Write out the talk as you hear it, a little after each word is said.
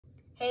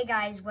Hey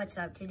guys, what's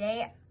up?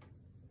 Today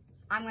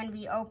I'm going to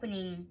be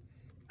opening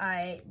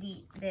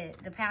the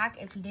pack.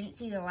 If you didn't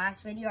see the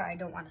last video, I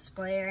don't want to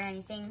spoil or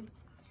anything.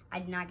 I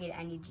did not get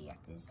any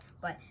GXs,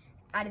 but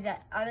out of the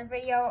other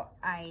video,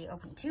 I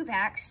opened 2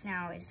 packs.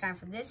 Now it's time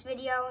for this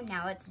video.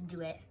 Now let's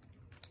do it.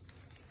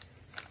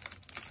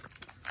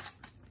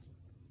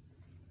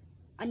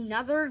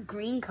 Another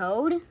green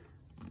code.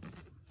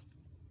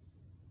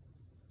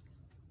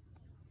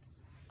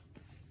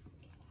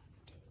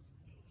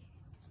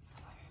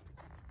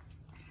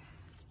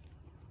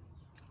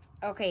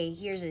 Okay,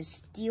 here's a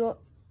steel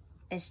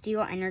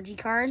energy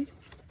card.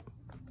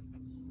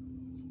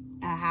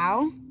 A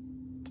How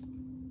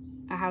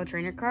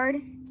trainer card.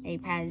 A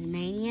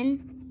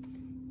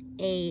Tasmanian.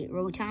 A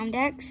Rotom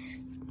Dex.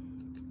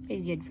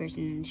 Pretty good person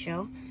in the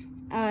show.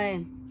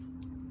 A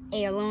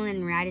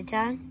Alolan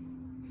Rattata.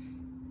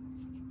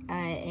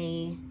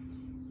 A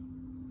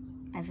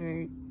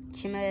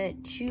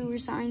Chimachu or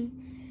something.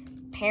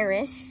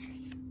 Paris.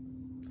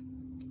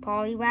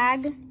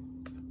 Poliwag.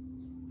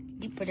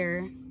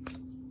 Jupiter.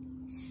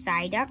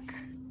 Psyduck,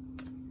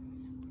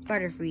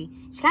 Butterfree.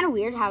 It's kind of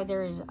weird how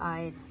there's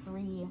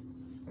three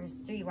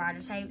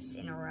water types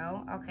in a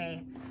row.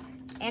 Okay,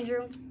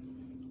 Andrew,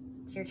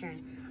 it's your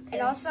turn. Okay.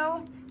 And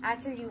also,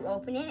 after you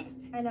open it,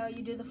 I know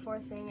you do the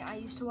 4th thing. I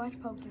used to watch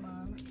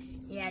Pokemon.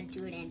 Yeah,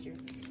 do it, Andrew.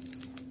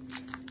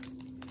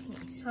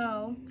 Okay,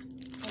 so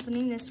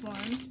opening this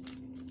one.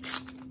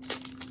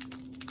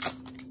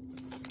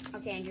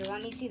 Okay, Andrew,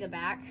 let me see the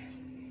back.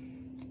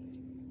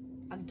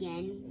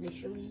 Again,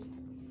 literally.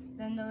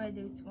 Then do I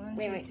do 1,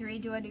 2, 3?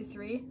 Do I do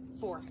 3?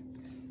 4.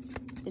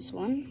 This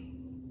one.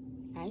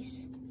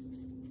 Nice.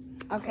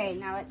 Okay,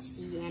 now let's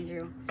see,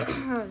 Andrew.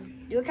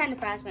 Do it kind of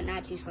fast, but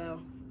not too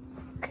slow.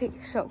 Okay,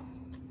 so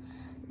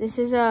this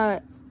is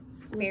a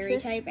Fairy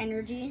type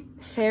energy.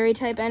 Fairy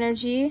type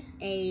energy.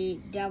 A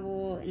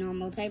double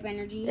normal type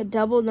energy. A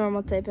double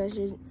normal type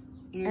energy.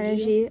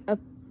 A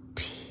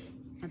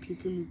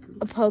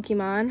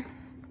Pokemon.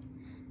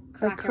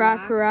 A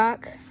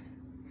Krokorok.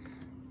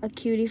 A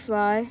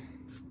Cutiefly.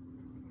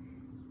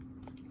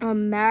 A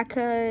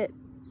Maca.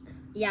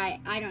 Yeah,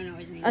 I don't know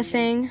his name. A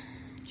Thing.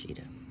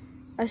 Cheetah.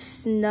 A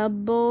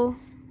Snubbull.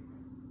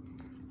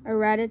 A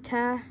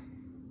Rattata.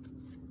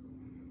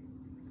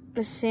 A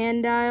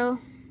Sandile.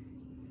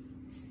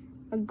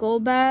 A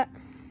Golbat.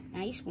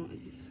 Nice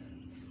one.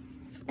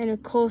 And a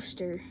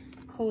Colster.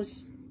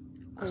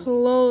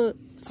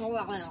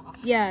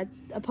 Yeah,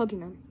 a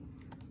Pokemon.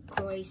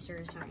 Cloyster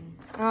or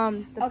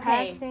something. The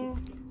pack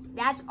thing.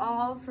 That's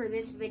all for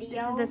this video.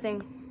 This is the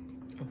thing.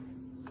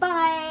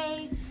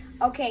 Bye.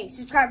 Okay,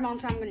 subscribe, Mom,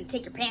 so I'm going to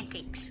take your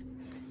pancakes.